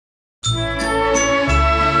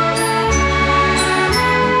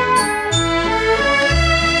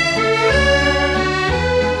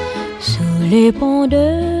les ponts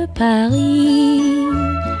de Paris,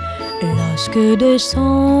 lorsque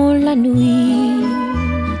descend la nuit,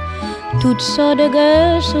 toutes sortes de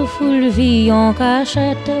gueux se foulevillent en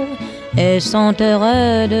cachette et sont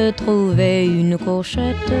heureux de trouver une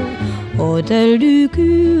cochette, hôtel du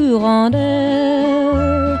Curandeur,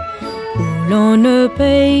 où l'on ne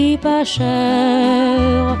paye pas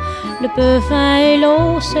cher. Le peu fin et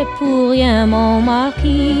l'eau, c'est pour rien, mon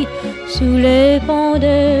marquis, sous les ponts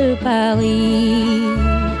de Paris,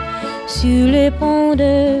 sur les ponts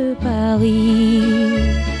de Paris.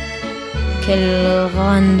 Quel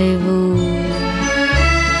rendez-vous!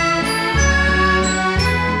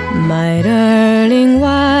 My darling,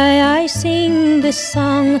 why I sing this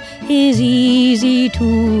song is easy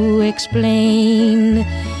to explain.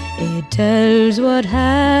 It tells what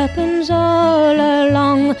happens all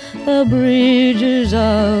along the bridges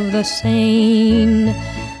of the Seine.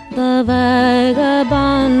 The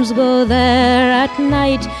vagabonds go there at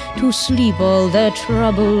night to sleep all their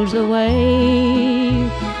troubles away.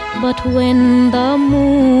 But when the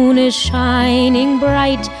moon is shining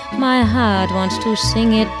bright, my heart wants to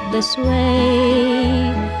sing it this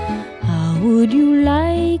way. How would you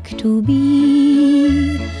like to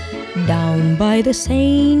be down by the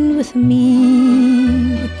Seine with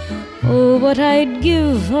me? Oh, what I'd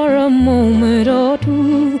give for a moment or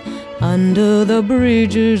two under the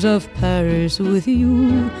bridges of Paris with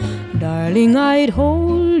you. Darling, I'd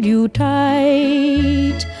hold you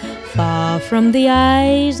tight, far from the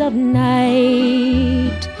eyes of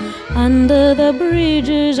night. Under the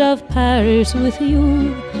bridges of Paris with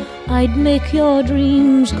you, I'd make your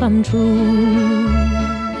dreams come true.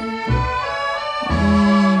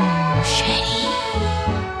 Chérie,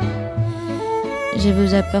 je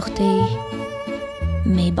veux apporter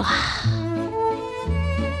mes bras.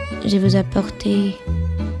 Je veux apporter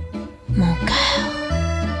mon cœur.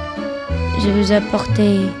 Je veux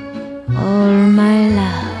apporter all my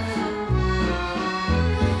love.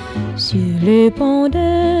 Sur les ponts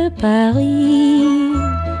de Paris,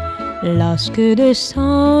 lorsque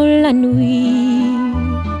descend la nuit,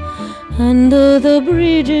 under the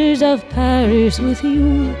bridges of Paris with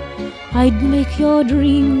you, I'd make your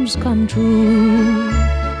dreams come true.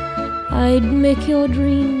 I'd make your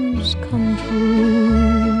dreams come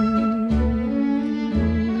true.